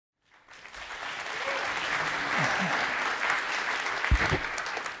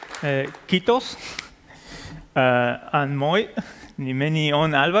Kitos, and Moi, Nimeni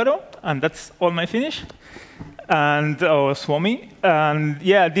on Alvaro, and that's all my finish. And Swami. And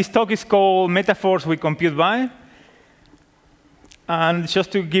yeah, this talk is called Metaphors We Compute By. And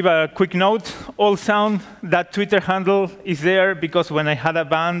just to give a quick note, All Sound, that Twitter handle is there because when I had a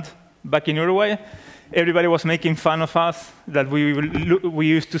band back in Uruguay, everybody was making fun of us, that we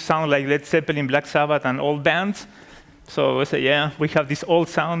used to sound like Led Zeppelin, Black Sabbath, and old bands. So I say, yeah, we have this old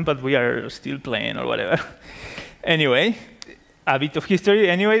sound, but we are still playing or whatever. Anyway, a bit of history.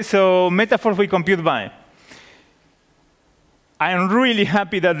 Anyway, so metaphors we compute by. I am really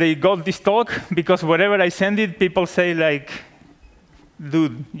happy that they got this talk, because wherever I send it, people say, like,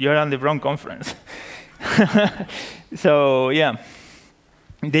 dude, you're on the wrong conference. So, yeah.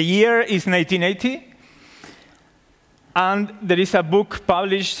 The year is 1980. And there is a book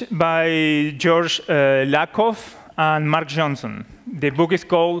published by George Lakoff and Mark Johnson. The book is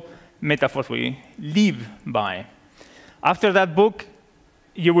called Metaphors We Live By. After that book,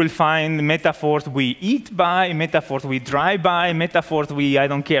 you will find metaphors we eat by, metaphors we drive by, metaphors we I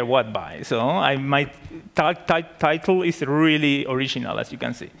don't care what by. So my title is really original, as you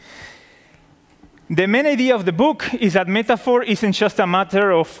can see. The main idea of the book is that metaphor isn't just a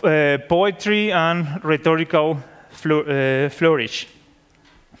matter of poetry and rhetorical flourish.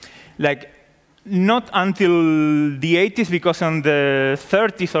 Like, not until the 80s, because in the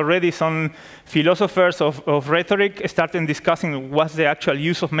 30s already some philosophers of rhetoric started discussing what's the actual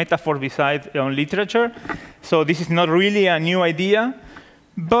use of metaphor besides on literature. So this is not really a new idea.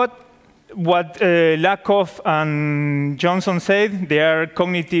 But what Lakoff and Johnson said, they are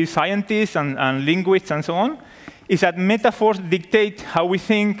cognitive scientists and linguists and so on, is that metaphors dictate how we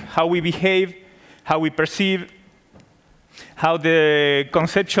think, how we behave, how we perceive, how the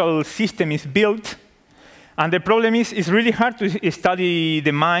conceptual system is built. And the problem is, it's really hard to study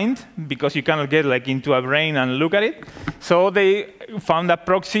the mind, because you cannot get like into a brain and look at it. So they found a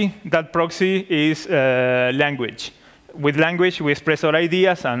proxy. That proxy is language. With language, we express our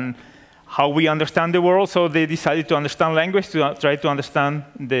ideas and how we understand the world. So they decided to understand language to try to understand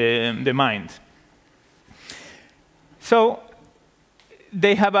the mind. So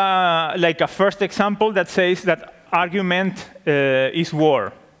they have like a first example that says that argument is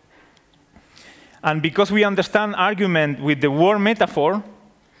war. And because we understand argument with the war metaphor,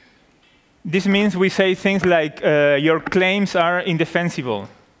 this means we say things like, your claims are indefensible.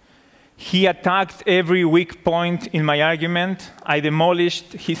 He attacked every weak point in my argument. I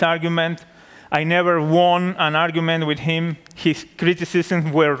demolished his argument. I never won an argument with him. His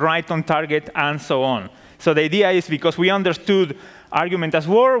criticisms were right on target, and so on. So the idea is, because we understood argument as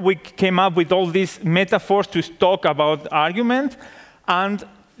war, we came up with all these metaphors to talk about argument, and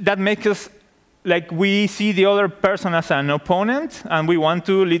that makes us, like, we see the other person as an opponent, and we want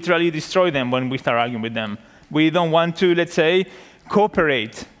to literally destroy them when we start arguing with them. We don't want to, let's say,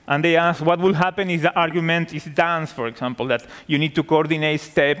 cooperate. And they ask, what will happen if the argument is dance, for example, that you need to coordinate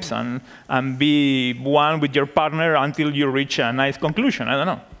steps and be one with your partner until you reach a nice conclusion? I don't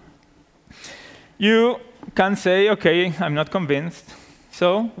know. You can say, OK, I'm not convinced.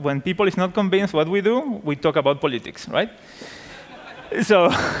 So when people is not convinced, what we do? We talk about politics, right?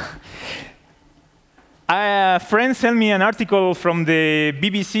 So a friend sent me an article from the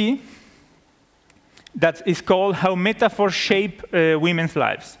BBC that is called How Metaphors Shape Women's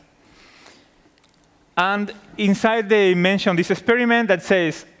Lives. And inside they mention this experiment that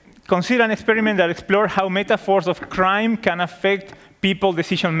says, consider an experiment that explores how metaphors of crime can affect people's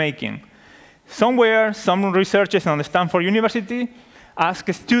decision-making. Somewhere, some researchers on the Stanford University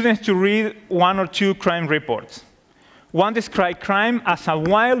asked students to read 1 or 2 crime reports. One described crime as a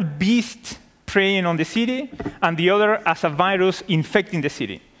wild beast preying on the city, and the other as a virus infecting the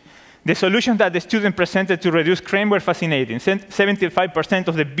city. The solutions that the student presented to reduce crime were fascinating. 75%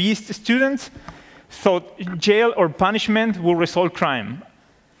 of the beast students thought jail or punishment would resolve crime,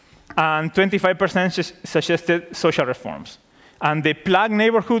 and 25% suggested social reforms. And the plague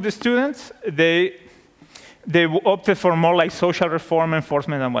neighborhood students, they opted for more like social reform,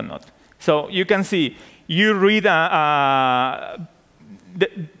 enforcement, and whatnot. So you can see, you read about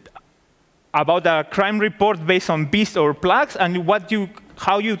a crime report based on beasts or plagues, and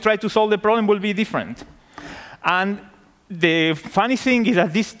how you try to solve the problem will be different. And the funny thing is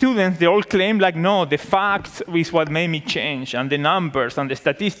that these students, they all claim, like, no, the facts is what made me change, and the numbers and the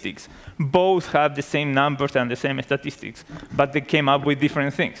statistics. Both have the same numbers and the same statistics, but they came up with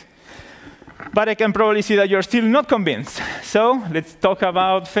different things. But I can probably see that you're still not convinced. So let's talk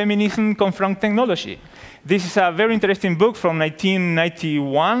about Feminism Confront Technology. This is a very interesting book from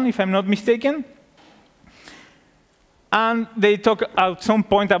 1991, if I'm not mistaken. And they talk at some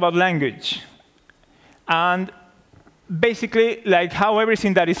point about language. And basically, like how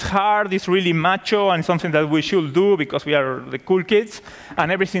everything that is hard is really macho and something that we should do because we are the cool kids,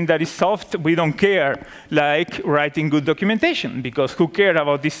 and everything that is soft, we don't care, like writing good documentation, because who cares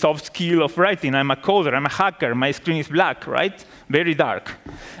about this soft skill of writing? I'm a coder, I'm a hacker, my screen is black, right? Very dark.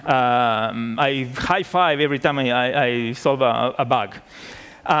 I high five every time I solve a bug.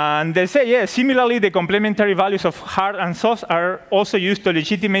 And they say, yeah, similarly, the complementary values of hard and soft are also used to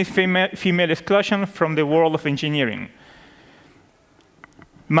legitimate female exclusion from the world of engineering.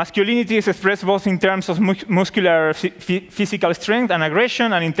 Masculinity is expressed both in terms of muscular physical strength and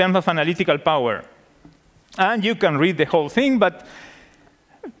aggression and in terms of analytical power. And you can read the whole thing, but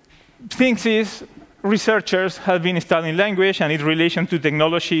things is, researchers have been studying language and its relation to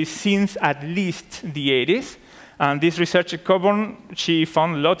technology since at least the 80s. And this researcher, Coburn, she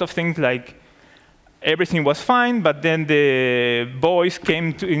found a lot of things like everything was fine, but then the boys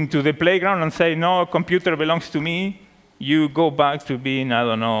came into the playground and say, no, computer belongs to me. You go back to being, I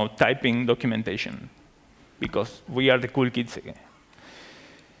don't know, typing documentation, because we are the cool kids again.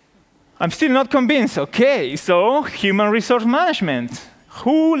 I'm still not convinced. OK, so human resource management.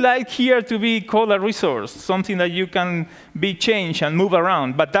 Who like here to be called a resource, something that you can be changed and move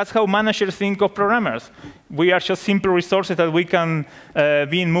around? But that's how managers think of programmers. We are just simple resources that we can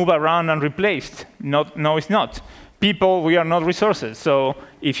be moved around and replaced. No, it's not. People, we are not resources. So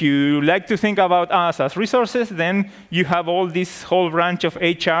if you like to think about us as resources, then you have all this whole branch of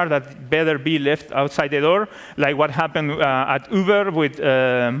HR that better be left outside the door, like what happened at Uber with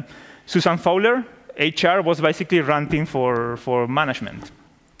Susan Fowler. HR was basically ranting for management.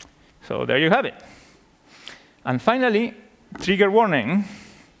 So there you have it. And finally, trigger warning,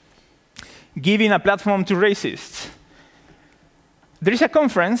 giving a platform to racists. There is a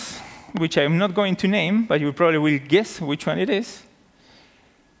conference, which I'm not going to name, but you probably will guess which one it is,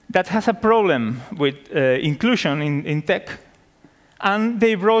 that has a problem with inclusion in tech. And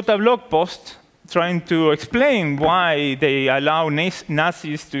they wrote a blog post trying to explain why they allow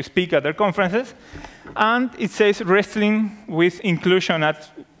Nazis to speak at their conferences. And it says wrestling with inclusion at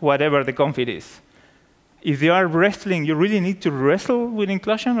whatever the conf it is. If you are wrestling, you really need to wrestle with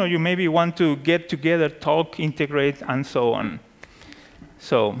inclusion, or you maybe want to get together, talk, integrate, and so on.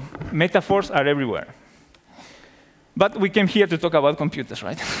 So metaphors are everywhere. But we came here to talk about computers,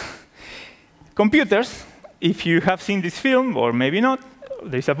 right? Computers, if you have seen this film, or maybe not,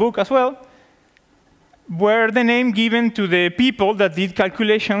 there's a book as well, were the name given to the people that did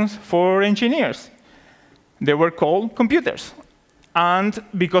calculations for engineers. They were called computers. And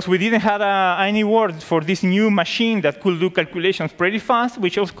because we didn't have any word for this new machine that could do calculations pretty fast, we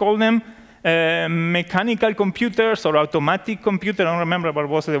just called them mechanical computers or automatic computers. I don't remember what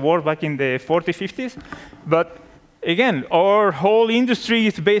was the word back in the 40s, 50s. But again, our whole industry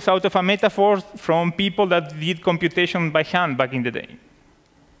is based out of a metaphor from people that did computation by hand back in the day.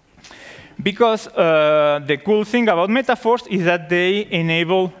 Because the cool thing about metaphors is that they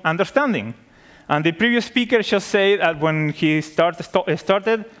enable understanding. And the previous speaker just said that when he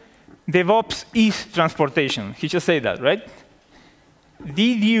started, DevOps is transportation. He just said that, right?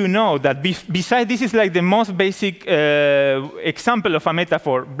 Did you know that besides this is like the most basic example of a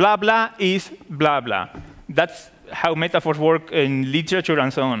metaphor, blah, blah is blah, blah. That's how metaphors work in literature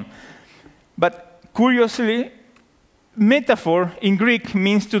and so on. But curiously, metaphor in Greek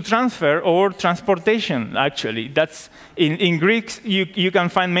means to transfer or transportation, actually. That's in Greek, you can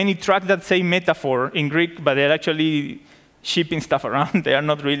find many tracks that say metaphor in Greek, but they're actually shipping stuff around. They are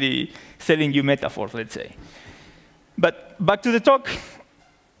not really selling you metaphors, let's say. But back to the talk.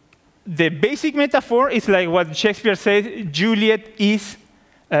 The basic metaphor is like what Shakespeare said, Juliet is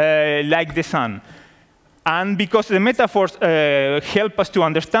like the sun. And because the metaphors help us to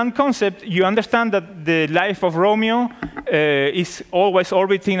understand concepts, you understand that the life of Romeo is always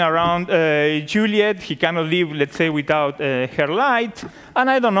orbiting around Juliet. He cannot live, let's say, without her light. And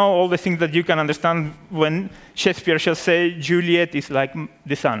I don't know, all the things that you can understand when Shakespeare just say Juliet is like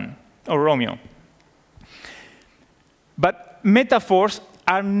the sun, or Romeo. But metaphors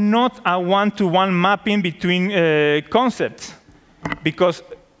are not a one-to-one mapping between concepts, because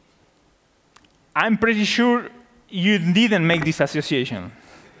I'm pretty sure you didn't make this association.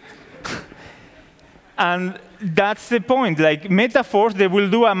 And that's the point. Like metaphors, they will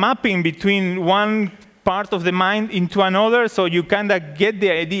do a mapping between one part of the mind into another, so you kind of get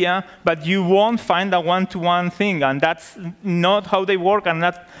the idea, but you won't find a one-to-one thing. And that's not how they work, and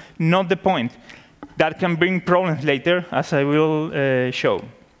that's not the point. That can bring problems later, as I will show.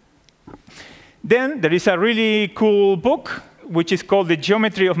 Then there is a really cool book, which is called The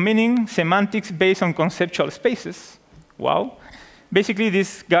Geometry of Meaning, Semantics Based on Conceptual Spaces. wow. Basically,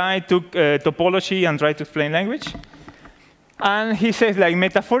 this guy took topology and tried to explain language. And he says, like,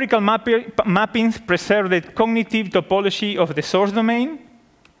 metaphorical mappings preserve the cognitive topology of the source domain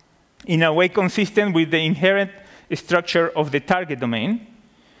in a way consistent with the inherent structure of the target domain.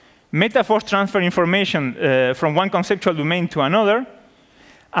 Metaphors transfer information from one conceptual domain to another.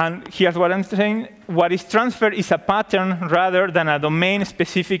 And here's what I'm saying. What is transferred is a pattern rather than a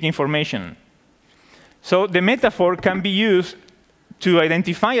domain-specific information. So the metaphor can be used to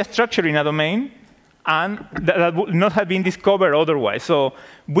identify a structure in a domain and that would not have been discovered otherwise. So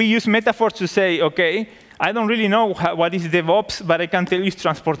we use metaphors to say, OK, I don't really know what is DevOps, but I can tell you it's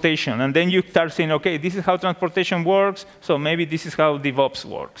transportation. And then you start saying, OK, this is how transportation works, so maybe this is how DevOps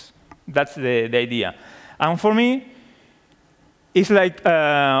works. That's the idea. And for me, it's like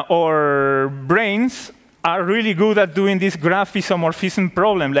our brains are really good at doing this graph isomorphism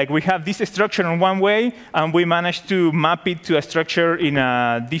problem. Like we have this structure in one way, and we manage to map it to a structure in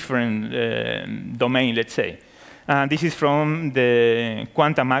a different domain, let's say. This is from the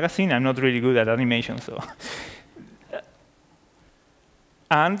Quanta magazine. I'm not really good at animation, so.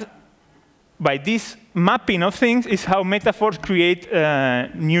 And by this mapping of things is how metaphors create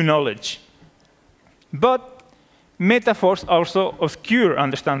new knowledge. But metaphors also obscure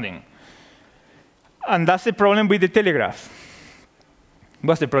understanding. And that's the problem with the telegraph.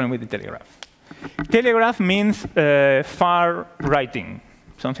 What's the problem with the telegraph? Telegraph means far writing,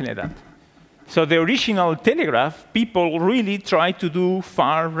 something like that. So the original telegraph, people really try to do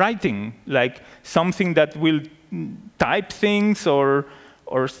far writing, like something that will type things,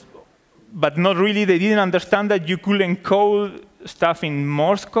 but not really. They didn't understand that you could encode stuff in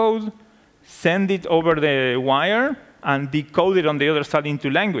Morse code, send it over the wire, and decode it on the other side into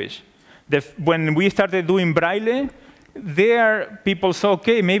language. When we started doing Braille, there people saw,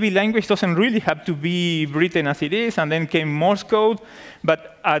 OK, maybe language doesn't really have to be written as it is, and then came Morse code.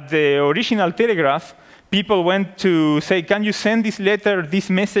 But at the original telegraph, people went to say, can you send this letter, this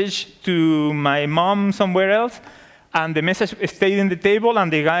message to my mom somewhere else? And the message stayed in the table,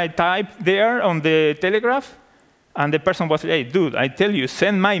 and the guy typed there on the telegraph. And the person was, hey, dude, I tell you,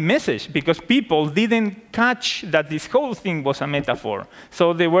 send my message, because people didn't catch that this whole thing was a metaphor.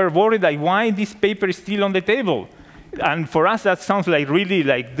 So they were worried, like, why this paper is still on the table? And for us, that sounds like really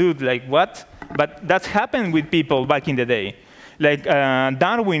like, dude, like what? But that's happened with people back in the day. Like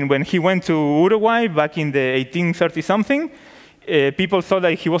Darwin, when he went to Uruguay back in the 1830-something, people thought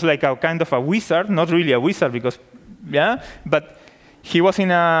that he was like a kind of a wizard, not really a wizard, because, yeah, but he was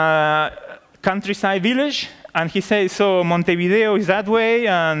in a countryside village, and he said, so Montevideo is that way,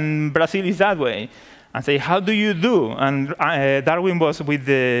 and Brazil is that way. And say, how do you do? And Darwin was with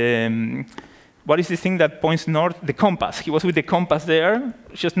the, what is the thing that points north? The compass. He was with the compass there,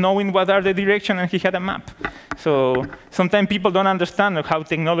 just knowing what are the direction, and he had a map. So sometimes people don't understand how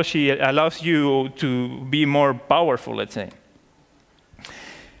technology allows you to be more powerful, let's say.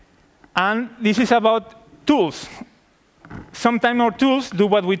 And this is about tools. Sometimes our tools do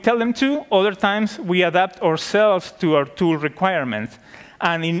what we tell them to. Other times, we adapt ourselves to our tool requirements.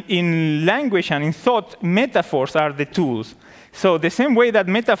 And in language and in thought, metaphors are the tools. So the same way that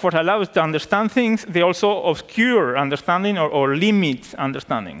metaphors allow us to understand things, they also obscure understanding or limit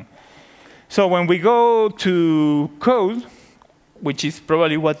understanding. So when we go to code, which is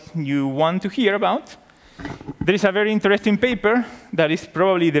probably what you want to hear about, there is a very interesting paper that is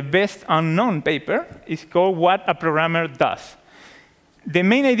probably the best unknown paper. It's called What a Programmer Does. The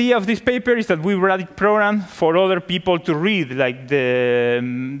main idea of this paper is that we write programs for other people to read, like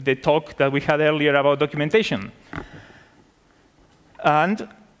the talk that we had earlier about documentation. And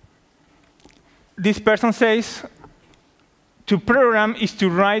this person says, to program is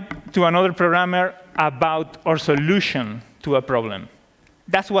to write to another programmer about our solution to a problem.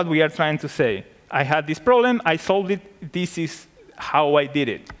 That's what we are trying to say. I had this problem, I solved it, this is how I did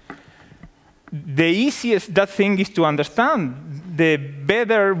it. The easiest that thing is to understand, the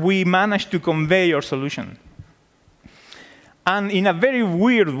better we manage to convey our solution. And in a very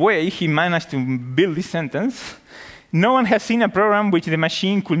weird way, he managed to build this sentence. No one has seen a program which the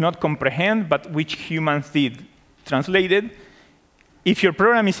machine could not comprehend, but which humans did. Translated, if your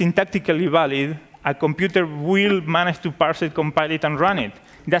program is syntactically valid, a computer will manage to parse it, compile it, and run it.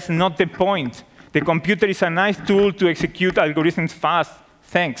 That's not the point. The computer is a nice tool to execute algorithms fast,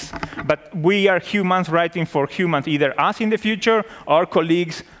 thanks. But we are humans writing for humans, either us in the future, our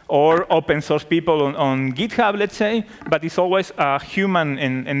colleagues, or open source people on GitHub, let's say. But it's always a human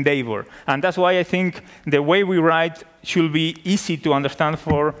endeavor. And that's why I think the way we write should be easy to understand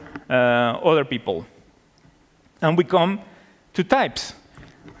for other people. And we come to types.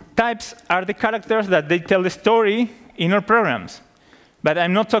 Types are the characters that they tell the story in our programs. But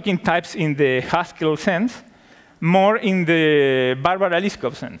I'm not talking types in the Haskell sense, more in the Barbara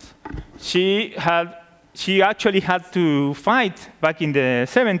Liskov sense. She actually had to fight back in the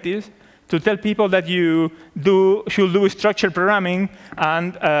 70s to tell people that you should do structured programming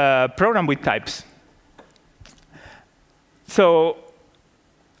and program with types. So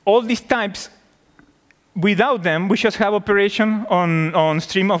all these types, without them, we just have operation on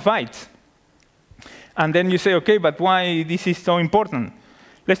stream of bytes. And then you say, OK, but why this is so important?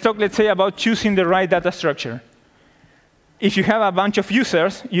 Let's talk, let's say, about choosing the right data structure. If you have a bunch of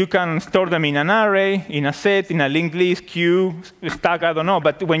users, you can store them in an array, in a set, in a linked list, queue, stack, I don't know.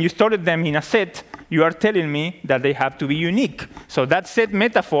 But when you stored them in a set, you are telling me that they have to be unique. So that set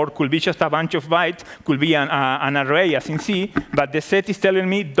metaphor could be just a bunch of bytes, could be an array as in C, but the set is telling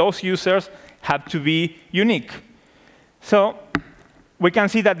me those users have to be unique. So we can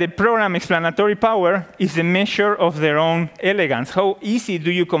see that the program explanatory power is a measure of their own elegance. How easy do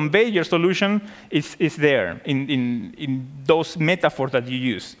you convey your solution is there in those metaphors that you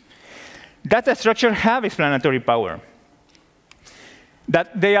use. Data structures have explanatory power.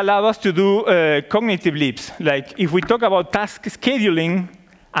 That they allow us to do cognitive leaps. Like if we talk about task scheduling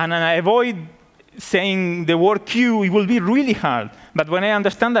and I avoid saying the word queue, it will be really hard. But when I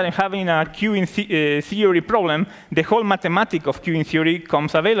understand that I'm having a queuing theory problem, the whole mathematics of queuing theory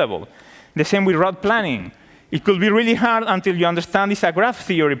comes available. The same with route planning. It could be really hard until you understand it's a graph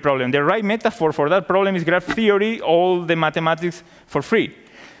theory problem. The right metaphor for that problem is graph theory, all the mathematics for free.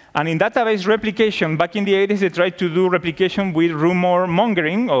 And in database replication, back in the 80s, they tried to do replication with rumor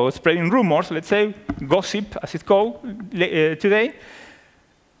mongering, or spreading rumors, let's say, gossip, as it's called today.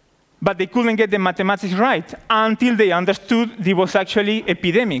 But they couldn't get the mathematics right until they understood it was actually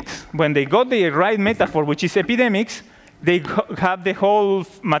epidemics. When they got the right metaphor, which is epidemics, they have the whole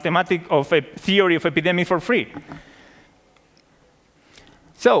mathematics of a theory of epidemics for free.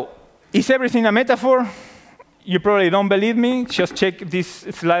 So is everything a metaphor? You probably don't believe me. Just check this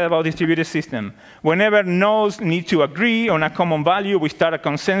slide about distributed system. Whenever nodes need to agree on a common value, we start a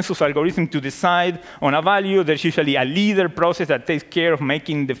consensus algorithm to decide on a value. There's usually a leader process that takes care of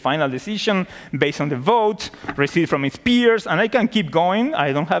making the final decision based on the votes received from its peers. And I can keep going.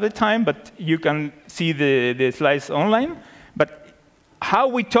 I don't have the time, but you can see the slides online. But how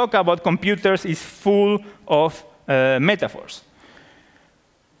we talk about computers is full of metaphors.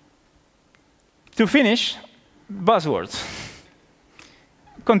 To finish, buzzwords.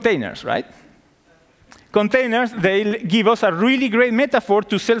 Containers, right? Containers, they give us a really great metaphor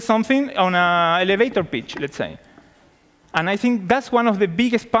to sell something on an elevator pitch, let's say. And I think that's one of the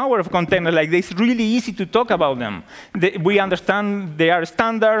biggest power of containers. Like, it's really easy to talk about them. We understand they are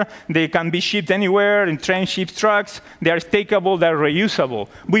standard. They can be shipped anywhere, in train, ships, trucks. They are stackable. They are reusable.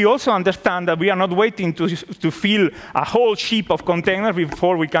 We also understand that we are not waiting to fill a whole ship of containers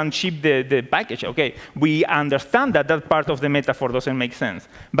before we can ship the package. OK, we understand that that part of the metaphor doesn't make sense.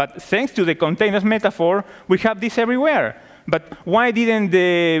 But thanks to the containers metaphor, we have this everywhere. But why didn't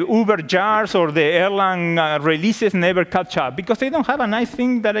the Uber jars or the Erlang releases never catch up? Because they don't have a nice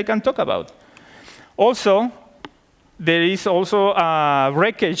thing that I can talk about. Also, there is also a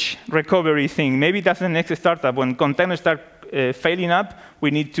wreckage recovery thing. Maybe that's the next startup. When containers start failing up,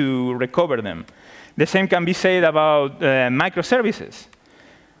 we need to recover them. The same can be said about microservices.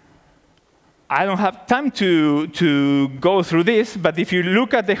 I don't have time to go through this, but if you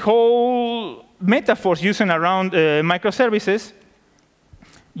look at the whole metaphors using around microservices,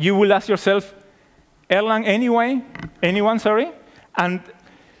 you will ask yourself, Erlang anyway? Anyone, sorry? And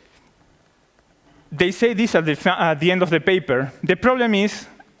they say this at the end of the paper. The problem is,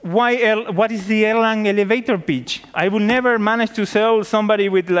 what is the Erlang elevator pitch? I will never manage to sell somebody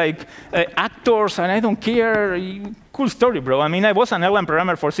with like actors, and I don't care. Cool story, bro. I mean, I was an Erlang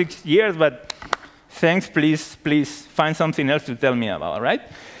programmer for 6 years, but thanks, please find something else to tell me about, right?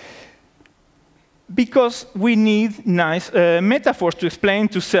 Because we need nice metaphors to explain,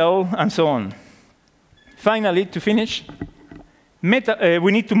 to sell, and so on. Finally, to finish,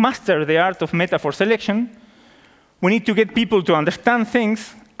 we need to master the art of metaphor selection. We need to get people to understand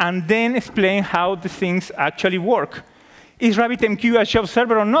things, and then explain how the things actually work. Is RabbitMQ a job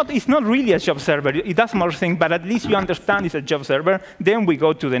server or not? It's not really a job server. It does more things, but at least you understand it's a job server. Then we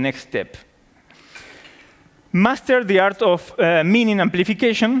go to the next step. Master the art of meaning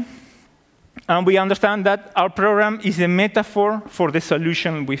amplification. And we understand that our program is a metaphor for the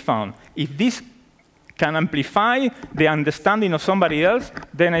solution we found. If this can amplify the understanding of somebody else,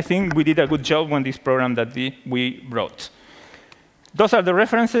 then I think we did a good job on this program that we wrote. Those are the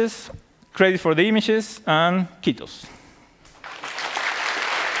references, credit for the images, and Kitos.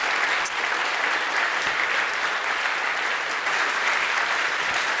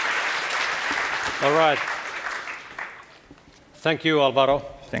 All right. Thank you, Alvaro.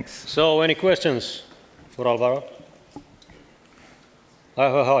 Thanks. So, any questions for Alvaro? I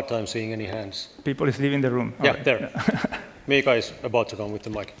have a hard time seeing any hands. People is leaving the room. Yeah, right. There. Mika is about to come with the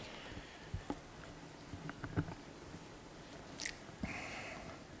mic.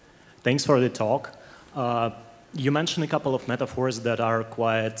 Thanks for the talk. You mentioned a couple of metaphors that are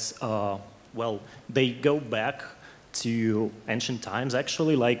quite, well, they go back to ancient times,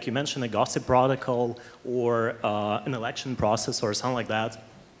 actually. Like you mentioned a gossip protocol or an election process or something like that.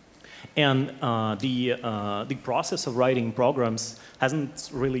 And the process of writing programs hasn't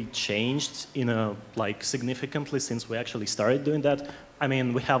really changed significantly since we actually started doing that. I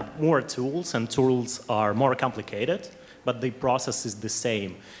mean, we have more tools, and tools are more complicated, but the process is the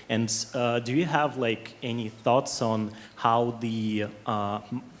same. And do you have any thoughts on how the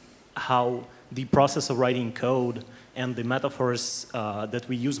process of writing code and the metaphors that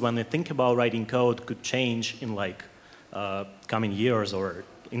we use when we think about writing code could change in coming years or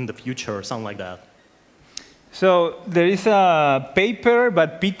in the future or something like that? So there is a paper by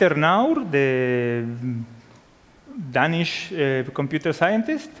Peter Naur, the Danish computer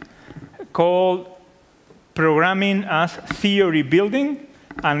scientist, called Programming as Theory Building.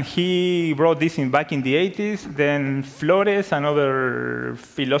 And he wrote this back in the 80s. Then Flores, another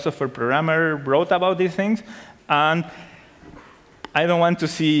philosopher programmer, wrote about these things. And I don't want to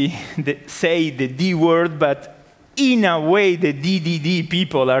say the D word, but in a way, the DDD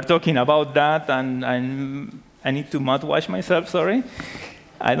people are talking about that, and I need to mouthwash myself, sorry.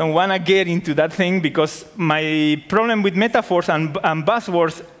 I don't want to get into that thing, because my problem with metaphors and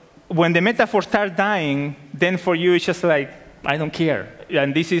buzzwords, when the metaphors start dying, then for you it's just like, I don't care.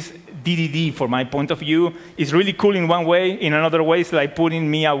 And this is DDD, for my point of view. It's really cool in one way. In another way, it's like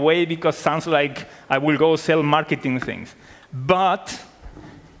putting me away, because it sounds like I will go sell marketing things. But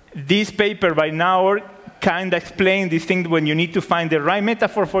this paper by now kind of explains this thing when you need to find the right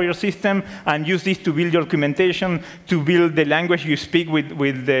metaphor for your system and use this to build your documentation, to build the language you speak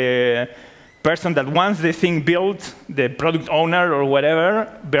with the person that wants the thing built, the product owner or whatever,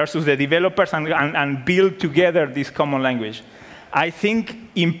 versus the developers, and build together this common language. I think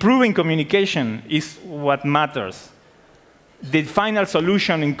improving communication is what matters. The final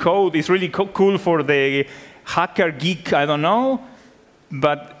solution in code is really cool for the hacker geek, I don't know,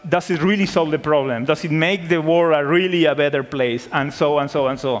 but does it really solve the problem? Does it make the world really a better place? And so, and so,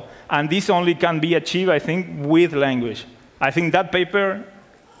 and so. And this only can be achieved, I think, with language. I think that paper,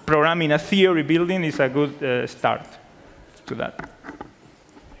 Programming a Theory Building, is a good start to that.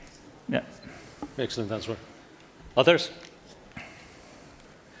 Yeah. Excellent answer. Others?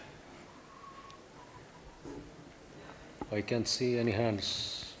 I can't see any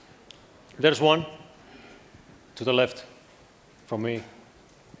hands. There's one to the left from me.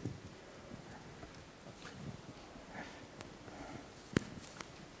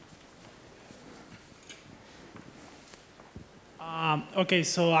 Okay,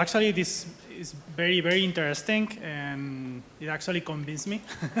 so actually this is very, very interesting, and it actually convinced me.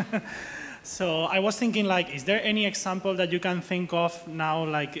 So I was thinking, is there any example that you can think of now,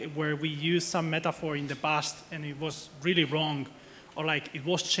 where we used some metaphor in the past and it was really wrong, or it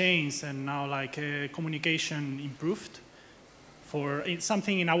was changed and now communication improved for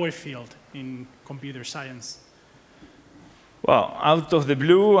something in our field, in computer science? Well, out of the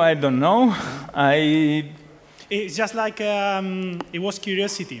blue, I don't know. It's just it was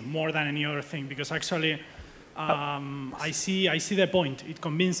curiosity more than any other thing, because actually I see the point. It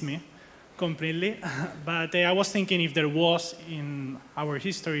convinced me completely. But I was thinking if there was in our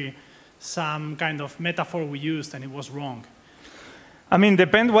history some kind of metaphor we used and it was wrong. I mean,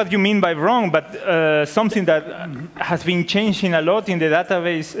 depends what you mean by wrong, but something that has been changing a lot in the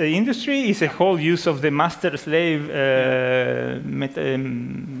database industry is the whole use of the master-slave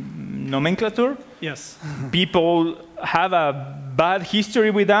nomenclature. Yes. People have a bad history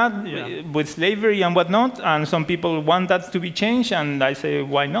with that, with slavery and whatnot, and some people want that to be changed, and I say,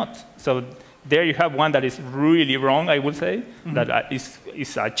 why not? So there you have one that is really wrong, I would say, that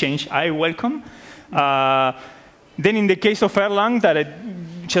is a change I welcome. Then in the case of Erlang, that I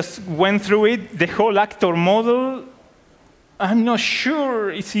just went through it, the whole actor model, I'm not sure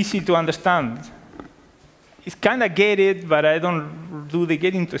it's easy to understand. It's kind of get it, but I don't do the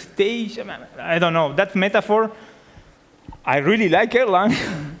getting to stage. I don't know. That metaphor, I really like Erlang,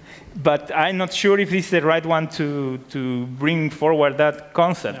 but I'm not sure if it's the right one to bring forward that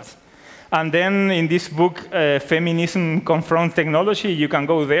concept. Yeah. And then in this book, Feminism Confronts Technology, you can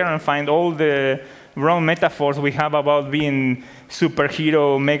go there and find all the wrong metaphors we have about being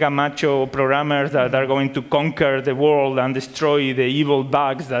superhero, mega macho programmers that are going to conquer the world and destroy the evil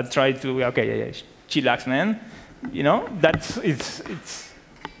bugs that try to, okay, chillax, man. You know, it's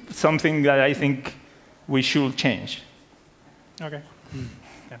something that I think we should change. Okay.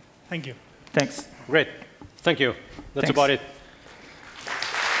 Yeah. Thank you. Thanks. Great. Thank you. That's Thanks. about it.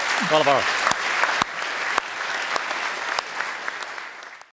 Alvaro.